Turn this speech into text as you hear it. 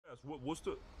What's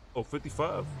the? Oh,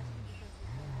 55.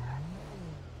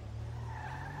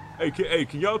 Hey,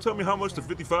 can y'all tell me how much the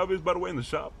 55 is, by the way, in the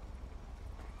shop?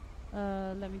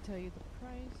 Let me tell you the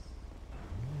price.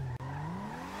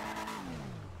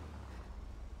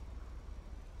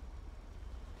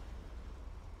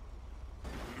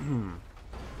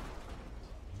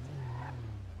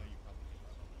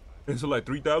 Is it like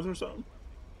 3,000 or something?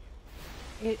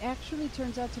 It actually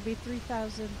turns out to be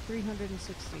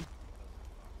 3,360.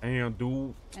 Damn,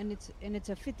 dude. And it's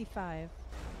a 55.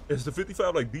 Is the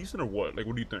 55 like decent or what? Like,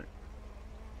 what do you think?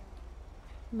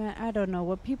 Man, I don't know.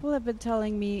 What people have been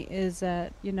telling me is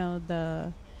that, you know,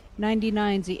 the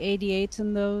 99s, the 88s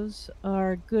and those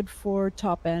are good for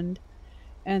top end.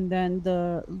 And then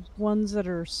the ones that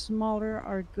are smaller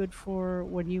are good for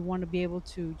when you want to be able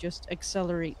to just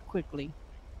accelerate quickly.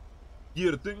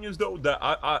 Yeah, the thing is though that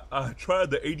I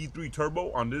tried the 83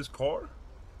 turbo on this car,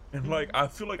 and like I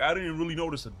feel like I didn't really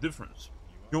notice a difference.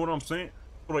 You know what I'm saying?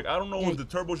 So like I don't know if the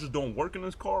turbos just don't work in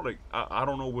this car. Like I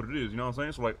don't know what it is. You know what I'm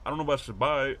saying? So like I don't know if I should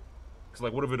buy it. Cause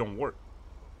like what if it don't work?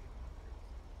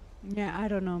 Yeah, I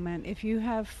don't know, man. If you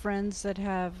have friends that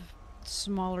have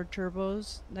smaller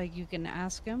turbos, like you can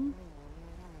ask them.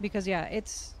 Because yeah,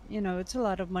 it's, you know, it's a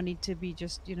lot of money to be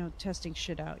just, you know, testing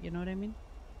shit out. You know what I mean?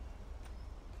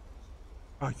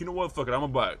 You know what? Fuck it. I'm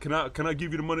gonna buy it. Can I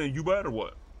give you the money and you buy it or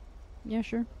what? Yeah,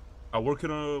 sure. I work in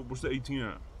what's the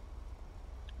ATM?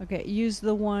 Okay, use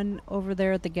the one over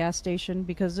there at the gas station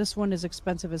because this one is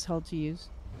expensive as hell to use.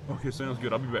 Okay, sounds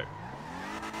good. I'll be back.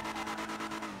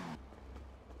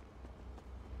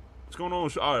 What's going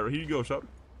on? All right, here you go, shop.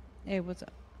 Hey, what's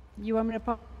up? You want me to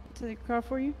pop to the car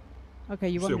for you? Okay,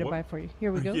 you want me to buy for you.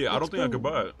 Here we go. Yeah, I don't think I could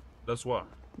buy it. That's why.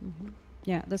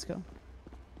 Yeah, let's go.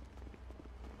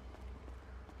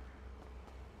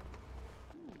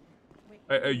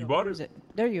 Hey, you bought it? Where is it?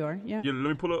 There you are. Yeah. Yeah, let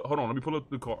me pull up. Hold on, let me pull up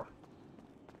the car.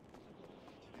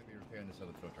 You'll be repairing this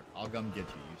other tow truck. I'll come get you.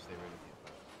 You stay right with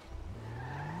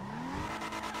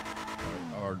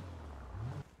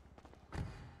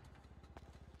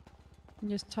you.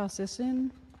 Just toss this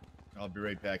in. I'll be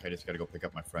right back. I just gotta go pick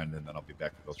up my friend, and then I'll be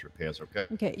back with those repairs. Okay?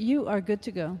 Okay, you are good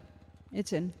to go.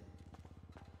 It's in.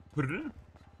 Put it in.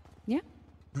 Yeah.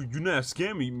 You're not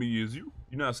scamming me, is you?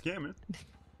 You're not scamming.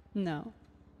 No.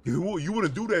 You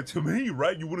wouldn't do that to me,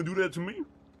 right? You wouldn't do that to me?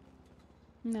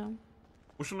 No.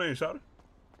 What's your name, Shawty?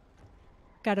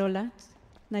 Carola.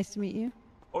 Nice to meet you.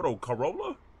 Oh, no,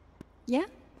 Carola? Yeah.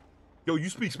 Yo, you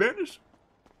speak Spanish?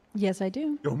 Yes, I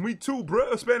do. Yo, me too,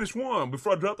 bruh. Spanish 1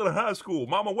 before I dropped out of high school.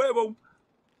 Mama huevo.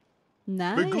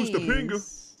 Nice. Me gusta pinga.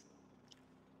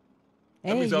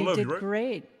 Hey, means I you love did you, right?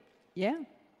 great. Yeah.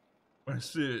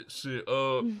 Shit.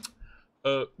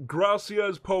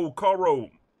 Gracias por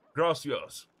carro.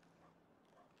 Gracias.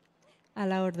 A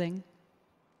la orden.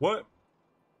 What?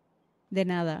 De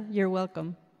nada. You're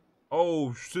welcome.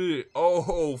 Oh, shit.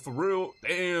 Oh, for real?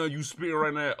 Damn, you spit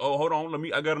right now. Oh, hold on.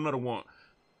 I got another one.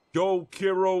 Yo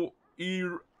quiero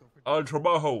ir al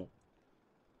trabajo.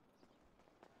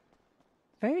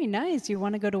 Very nice. You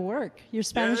want to go to work. Your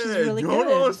Spanish is really you good.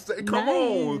 Know what I'm saying?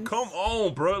 Nice. Come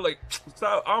on, bro. Like,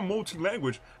 stop. I'm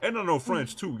multi-language, and I know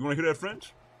French too. You want to hear that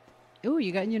French? Ooh,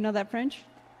 you know that French?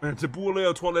 Man, te pour aller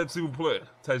aux toilettes, s'il vous plaît.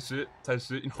 Type shit.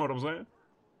 You know what I'm saying?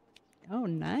 Oh,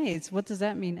 nice. What does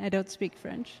that mean? I don't speak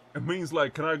French. It means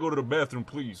like, can I go to the bathroom,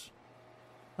 please?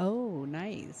 Oh,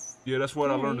 nice. Yeah, that's what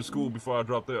I learned in school before I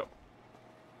dropped out.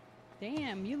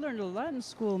 Damn, you learned a lot in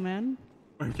school, man.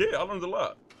 Yeah, I learned a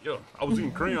lot. Yeah, I was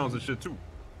eating crayons and shit too.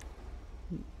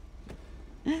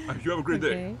 You have a great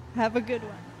day. Have a good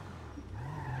one.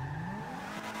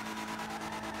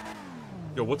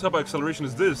 Yo, what type of acceleration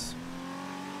is this?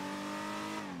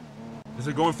 Is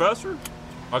it going faster?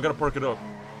 I gotta park it up.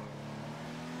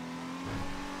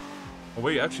 Oh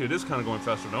wait, actually it is kind of going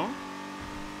faster, no?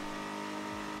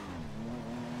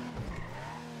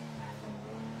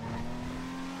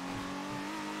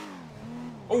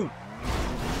 Oh!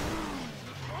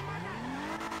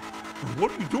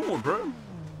 What are you doing, bro?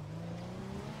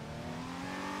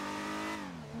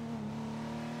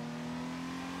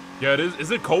 Yeah, it is.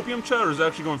 Is it copium chat or is it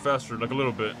actually going faster? Like a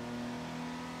little bit.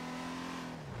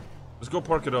 Let's go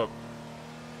park it up.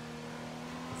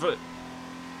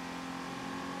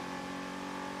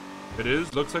 It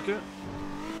is? Looks like it?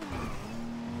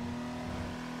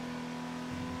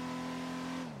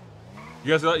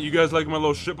 You guys like my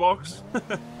little shitbox?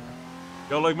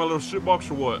 Y'all like my little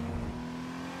shitbox or what?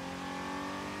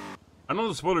 I know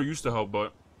the spoiler used to help,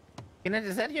 but...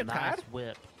 Is that your Nice card?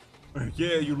 whip.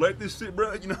 Yeah, you like this shit,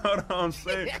 bro? You know what I'm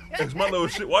saying? It's my little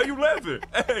shit. Why you laughing?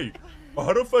 Hey,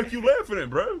 how the fuck you laughing at,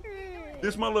 bro?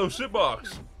 This my little shit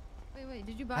box. Wait, Wait,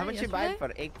 did you buy How it much you yesterday? buy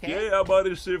it for? 8K? Yeah, I bought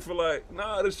this shit for like,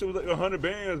 nah, this shit was like 100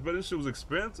 bands, but this shit was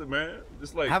expensive, man.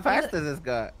 It's like, How fast does this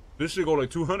go? this shit go like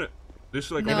 200. This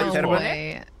shit like No on turbo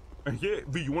way. Yeah,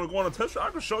 V, you want to go on a test drive?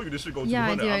 I can show you this shit go 200. Yeah,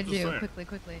 I do. I'm I just do. saying.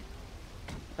 Quickly.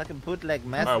 Fucking bootleg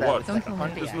mess. All right, watch. Don't kill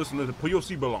me. Just listen. Put your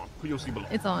seatbelt on. Put your seatbelt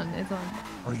on. It's on. It's on.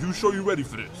 Are you sure you ready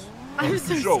for this? I'm You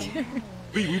so sure? scared.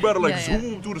 V, we better like Yeah, yeah.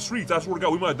 zoom through the streets. I swear to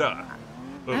God, we might die.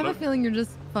 I have a feeling you're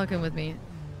just fucking with me.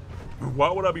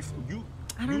 Why would I be?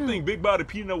 I don't You know. think Big Body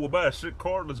Peanut will buy a shit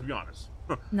car? Let's be honest.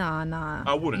 Nah.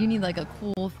 I wouldn't. You need like a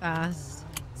cool, fast,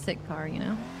 sick car, you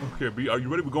know? Okay, B, are you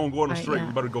ready? We're gonna go on the Alright, straight. yeah.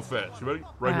 You better go fast. You ready?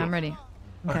 Alright, here. I'm ready.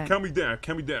 Okay. Count me down.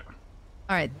 Count me down.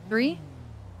 Alright, 3,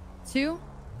 2,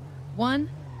 1,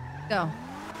 go.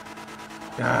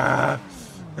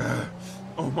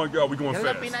 Oh my God, we going Yalla,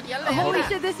 fast. peanut, yalla, Holy yalla.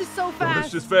 shit, this is so Oh,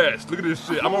 fast. this shit's fast. Look at this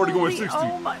shit. I'm already going Holy- 60.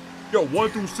 Oh my. Yo, 1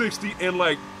 through 60 in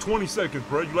like 20 seconds,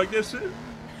 bro. You like that shit?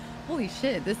 Holy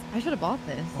shit, this I should have bought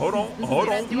this. Hold on, This hold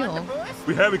is a on. steal.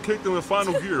 We haven't kicked in the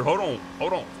final gear. Hold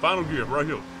on. Final gear right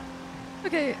here.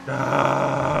 Okay.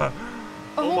 Ah.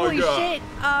 Oh my Holy God.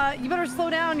 shit. You better slow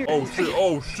down. Oh shit.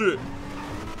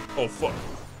 Oh fuck.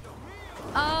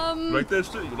 You like that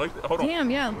shit? You like that? Hold on. Damn,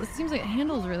 yeah. It seems like it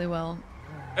handles really well.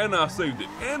 And I saved it.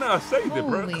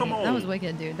 bro. Holy, Come on. that was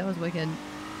wicked, dude. That was wicked.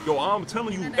 Yo, I'm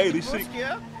telling you, hey, this shit.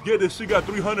 Yeah, this shit got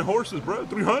 300 horses, bro.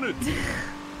 300.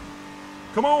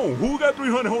 Come on, who got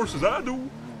 300 horses? I do.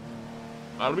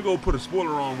 Let me go put a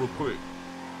spoiler on real quick.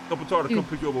 Couple tar to come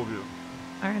pick you up over here.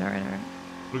 All right.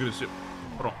 Look at this shit.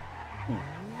 Hold on.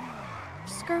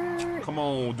 Skirt. Come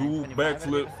on, dude.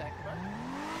 Backflip.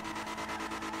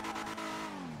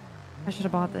 I should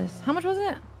have bought this. How much was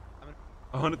it?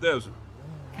 100,000.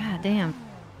 God damn.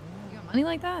 You got money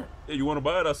like that? Yeah, you want to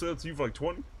buy it? I sell it to you for like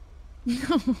 20.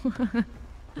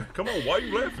 Come on, why are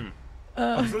you laughing?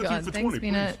 Oh, I'll sell it to you God. for Thanks, 20,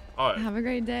 Peanut. please. All right. Have a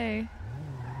great day.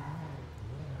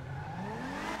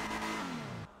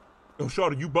 Yo,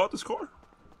 Shawty, you bought this car?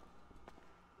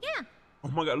 Yeah. Oh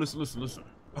my God, listen.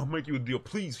 I'll make you a deal.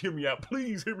 Please hear me out.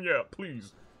 Please.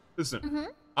 Listen,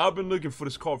 I've been looking for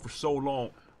this car for so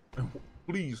long.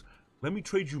 Please, let me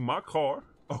trade you my car,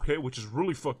 okay, which is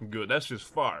really fucking good. That's just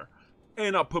fire.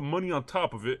 And I'll put money on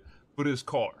top of it for this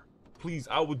car. Please,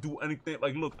 I would do anything.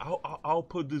 Like, look, I'll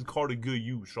put this car to good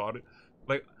use, Shawty.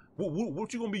 Like,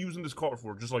 what you gonna be using this car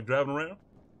for? Just like driving around?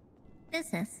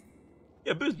 Business.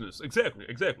 Yeah, business. Exactly.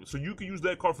 So you can use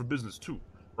that car for business too,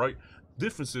 right?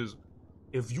 Difference is,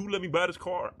 if you let me buy this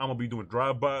car, I'm gonna be doing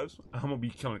drive-bys. I'm gonna be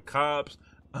killing cops.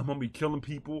 I'm gonna be killing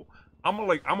people. I'm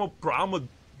gonna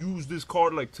use this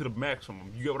car like to the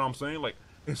maximum. You get what I'm saying? Like,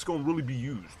 it's gonna really be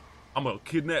used. I'm gonna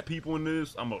kidnap people in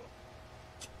this.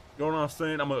 You know what I'm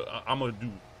saying? I'm gonna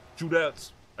do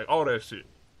shootouts, like all that shit.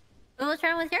 What's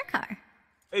wrong with your car?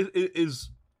 It's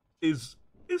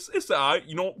alright,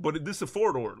 you know, but this is a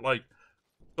 4-door. Like,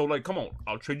 so like, come on,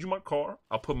 I'll trade you my car.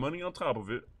 I'll put money on top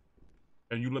of it,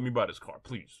 and you let me buy this car,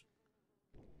 please.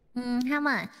 How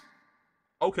much?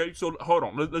 Okay, so hold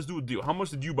on. Let's do a deal. How much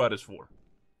did you buy this for?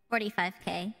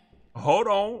 45K. Hold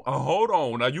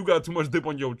on. Now you got too much dip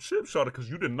on your chip, Shawty, because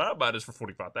you did not buy this for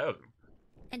 45,000.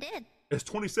 I did. It's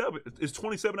 27. It's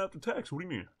 27 after tax. What do you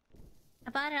mean?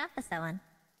 I bought it off of someone.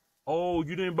 Oh,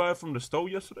 you didn't buy it from the store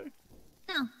yesterday?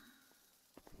 No.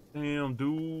 Damn,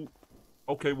 dude.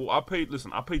 Okay, well I paid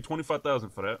 25,000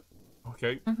 for that.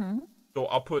 Okay. So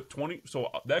I'll put 20. So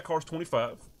that car's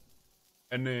 25,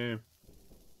 and then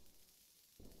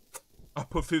I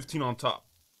put 15 on top.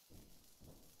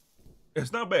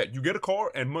 It's not bad. You get a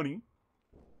car and money,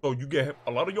 so you get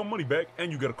a lot of your money back,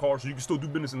 and you get a car, so you can still do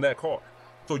business in that car.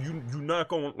 So you're not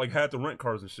gonna like have to rent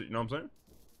cars and shit. You know what I'm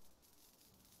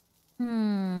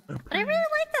saying? But I really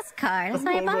like this car. That's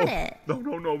why I bought it.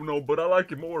 No. But I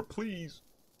like it more. Please.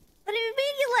 What do you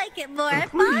mean you like it more? I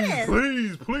bought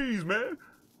it. Please, man.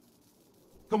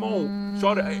 Come on,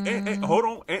 Shawty. Hey, hold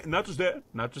on. Not just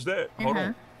that. Hold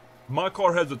on. My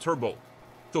car has a turbo,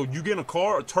 so you get a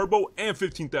car, a turbo, and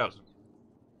 15,000.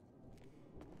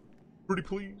 Pretty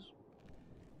please.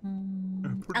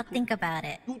 I'll think about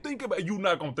it. You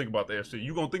not gonna think about that shit.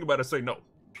 You gonna think about it and say no.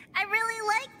 I really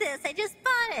like this. I just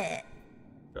bought it.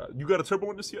 You got a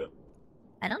turbo in this yet?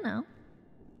 I don't know.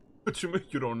 What you mean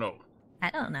you don't know? I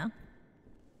don't know.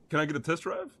 Can I get a test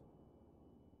drive?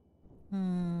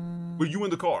 Well, you in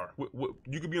the car.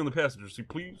 You could be on the passenger seat,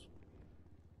 please.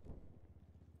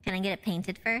 Can I get it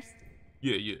painted first?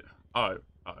 Yeah. All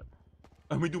right.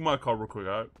 Let me do my car real quick,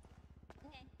 all right?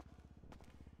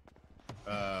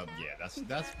 Yeah,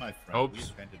 that's my friend. Oops. We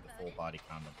invented the full body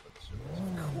condom for the service.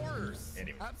 Of course.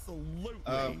 Anyway.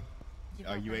 Absolutely.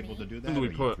 Are you able to do that? When do we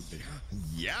or you put? too busy?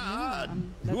 Yeah.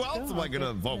 Who let's else go. am I I'll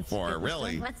gonna get- vote let's for? get this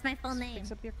Really? done. What's my full name?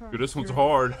 Fix up your car. Dude, this one's Your-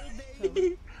 hard. So-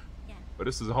 But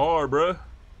this is hard, bruh.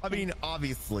 I mean,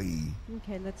 obviously,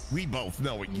 Okay, let's. we both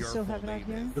know what You your still full have it out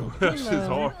name here? is. Yo, that shit's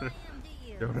Hello. hard.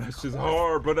 Yo, that's just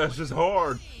hard, bro. That's just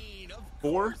hard.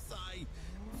 Four?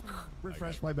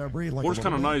 Refresh my memory. Like Four's a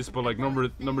kind of little bit. nice, but like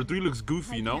number 3 looks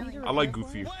goofy, no? I like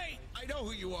goofy. Wait, I know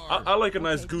who you are. I like a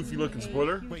nice Okay, goofy do me looking a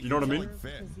spoiler. huge You know what I mean?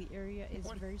 favor, Because the area is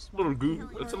very small. Little goo- Can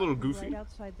you it's a park little goofy. Right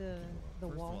outside the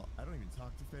First of wall, all, I don't even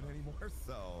talk to Finn anymore,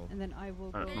 so. and then I will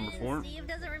go. Alright, number there. 4. Steve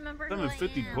doesn't remember who I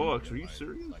 750 am. bucks. Are you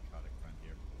serious? Psychotic friend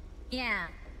here. Yeah.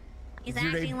 He's Is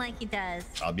your acting name- like he does.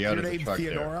 I'll be out Your of the name's truck there.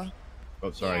 Theodora?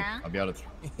 Oh, sorry. Yeah. I'll be out of.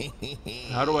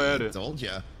 How do I add it? Told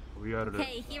ya. We added it.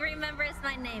 Okay, he remembers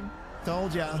my name.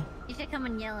 Told ya. You should come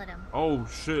and yell at him. Oh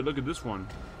shit! Look at this one.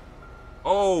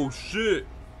 Oh shit!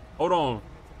 Hold on.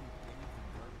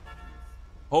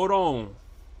 Hold on.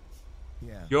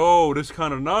 Yeah. Yo, this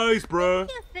kind of nice, bruh.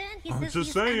 Thank you, Finn. He I'm says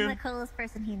just I'm saying. the coolest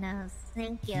person he knows.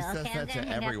 Thank you. He says Okay, I'm that gonna to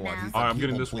hang everyone. up He's now. a Alright, I'm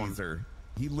getting people this one. pleaser.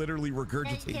 He literally Thank you,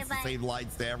 regurgitates the bye. same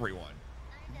lines to everyone.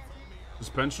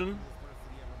 Suspension.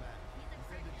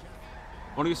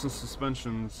 I want to get some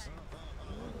suspensions.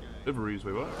 Liveries.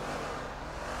 Wait, what?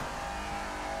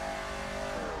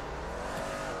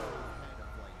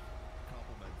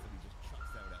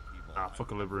 Ah,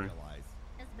 fuck a livery.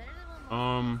 It's better than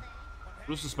one.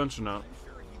 What's suspension out?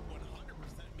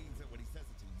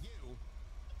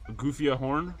 A goofy a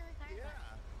horn?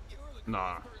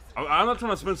 Nah. I'm not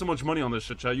trying to spend so much money on this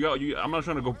shit, Chad. I'm not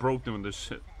trying to go broke doing this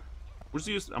shit. Where's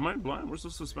the? Am I blind? Where's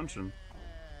the suspension?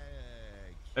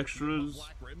 Extras.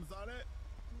 Black rims on it?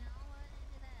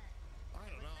 I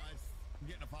don't know. I'm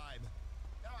getting a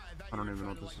vibe. I don't even know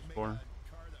what this is for.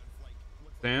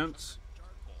 Dance.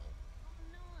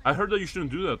 I heard that you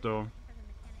shouldn't do that though.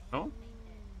 No?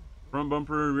 Front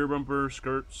bumper, rear bumper,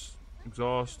 skirts,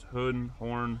 exhaust, hood,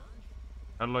 horn,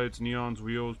 headlights, neons,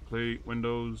 wheels, plate,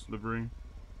 windows, livery.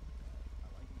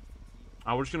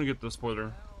 We're just gonna get the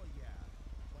spoiler.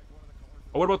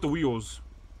 Oh, what about the wheels?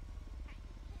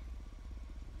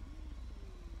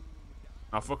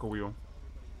 Fuck a wheel.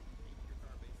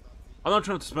 I'm not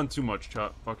trying to spend too much,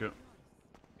 chat. Fuck it.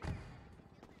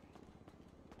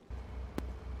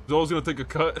 Zoe's gonna take a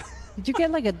cut. Did you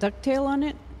get like a ducktail on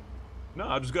it? No,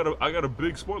 I got a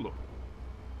big spoiler.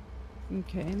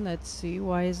 Okay, let's see.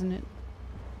 Why isn't it?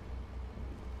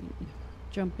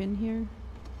 Jump in here.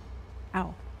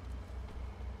 Ow.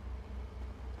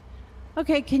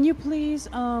 Okay, can you please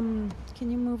can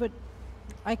you move it?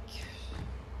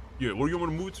 Yeah, where do you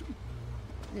want to move it to?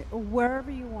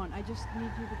 Wherever you want. I just need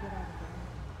you to get out of there.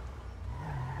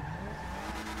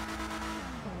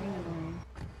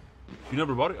 You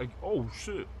never bought it? Oh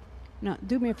shit. No,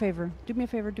 do me a favor. Do me a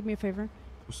favor. Do me a favor.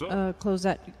 What's up? Close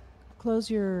that. Close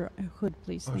your hood,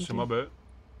 please. Oh Thank shit, you. my bad.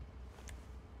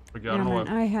 Okay, I Yeah, don't know man, what.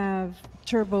 I have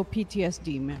turbo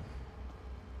PTSD, man.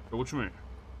 What you mean?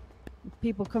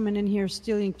 People coming in here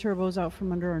stealing turbos out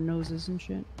from under our noses and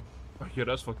shit. Oh, yeah,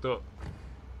 that's fucked up.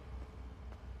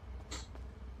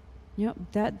 Yep,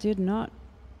 that did not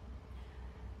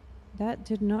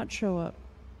show up.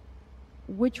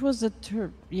 Which was the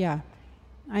yeah.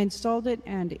 I installed it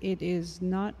and it is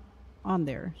not on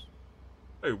there.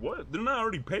 Hey, what? Didn't I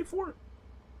already pay for it?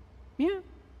 Yeah.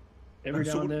 Every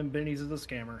So now and what- then, Benny's is a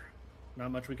scammer.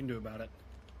 Not much we can do about it.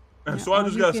 And Yeah, so I oh,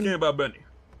 just you got can- scammed by Benny.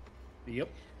 Yep.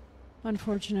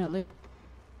 Unfortunately.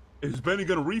 Is Benny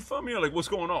gonna refund me or like what's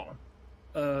going on?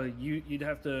 You'd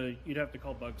have to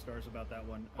call Bugstars about that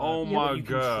one. Oh what my you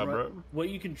can God, bro. What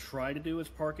you can try to do is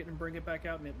park it and bring it back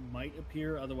out, and it might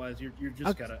appear. Otherwise, you're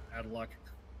just Okay. gotta out of luck.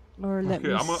 Or let Okay,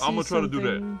 me I'm gonna see try to do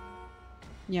that. something.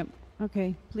 Yep.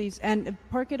 Okay, please. And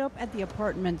park it up at the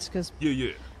apartments because Yeah,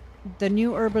 yeah. the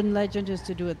new urban legend is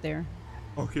to do it there.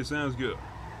 Okay, sounds good.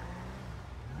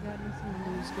 Got nothing to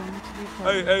lose going to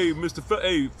the Hey, apartments. Mr.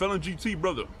 Hey, Felon GT,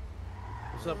 brother.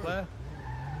 What's up, player?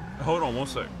 Hold on one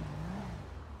sec.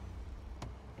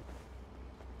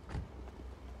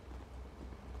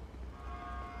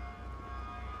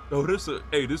 Yo, this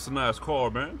is a nice car,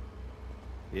 man.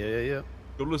 Yeah. Yo,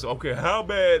 listen, okay, how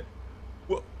bad?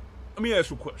 Well, let me ask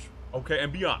you a question, okay,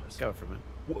 and be honest. Go for it,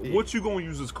 man. What you gonna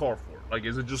use this car for? Like,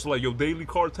 is it just like your daily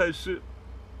car type shit?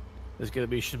 There's gonna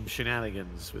be some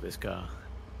shenanigans with this car.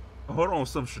 Hold on,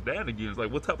 some shenanigans.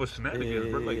 Like, what type of shenanigans,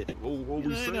 bro? Like, Yeah. what we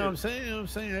You saying? know what I'm saying? You know what I'm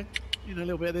saying? You know, a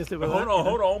little bit of this, a little bit Hold of that.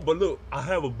 on, hold on. But look, I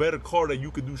have a better car that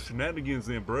you could do shenanigans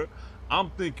in, bro. I'm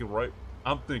thinking, right?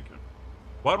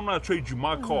 Why don't I trade you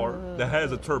my car that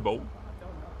has a turbo,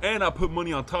 and I put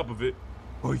money on top of it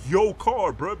for your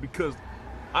car, bro? Because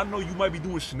I know you might be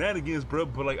doing shenanigans, bro,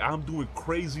 but like I'm doing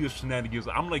crazier shenanigans.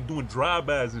 I'm like doing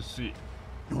drive-bys and shit.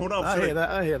 You know what I'm saying?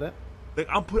 I hear that. Like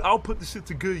I'll put the shit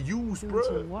to good use, Doing bro.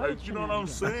 some wild Like, you know what I'm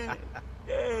saying?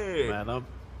 Yeah. Man, I'm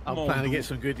Come on, planning to dude. get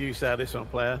some good use out of this one,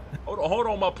 player. Hold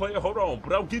on, my player. Hold on.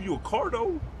 But I'll give you a car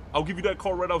though. I'll give you that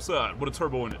car right outside with a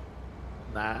turbo in it.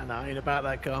 Nah, ain't about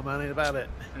that car, man. Ain't about it.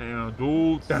 Damn,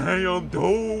 dude. Damn,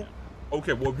 dude.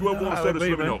 Okay, well, if you ever want to start this,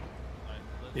 let me know.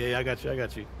 Yeah, I got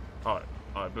you. All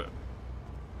right, bet.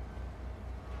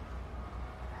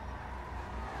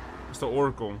 It's the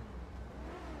Oracle.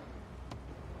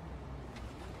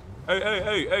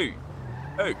 Hey.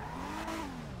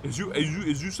 Is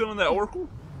you selling that Oracle?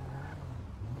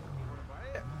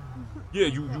 Yeah,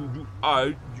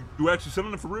 you actually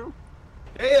selling it for real?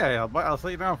 Yeah, I'll sell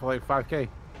you down for like 5K.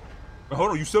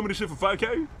 Hold on, you sell me this shit for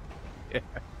 5K? Yeah.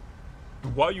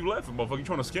 Why are you laughing, motherfucker? You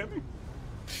trying to scam me?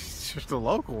 It's just a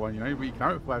local one, you know. But you can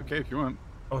have it for 5K if you want.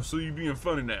 Oh, so you being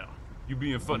funny now? You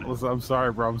being funny? Listen, I'm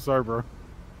sorry, bro.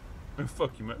 Man,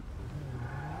 fuck you, man.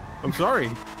 I'm sorry.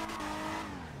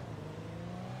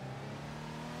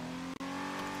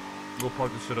 Go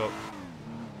park this shit up.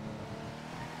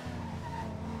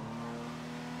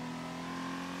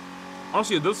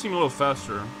 Honestly, it does seem a little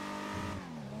faster.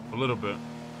 A little bit.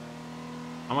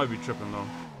 I might be tripping though.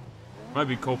 Might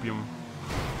be copium.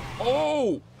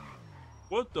 Oh!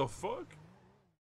 What the fuck?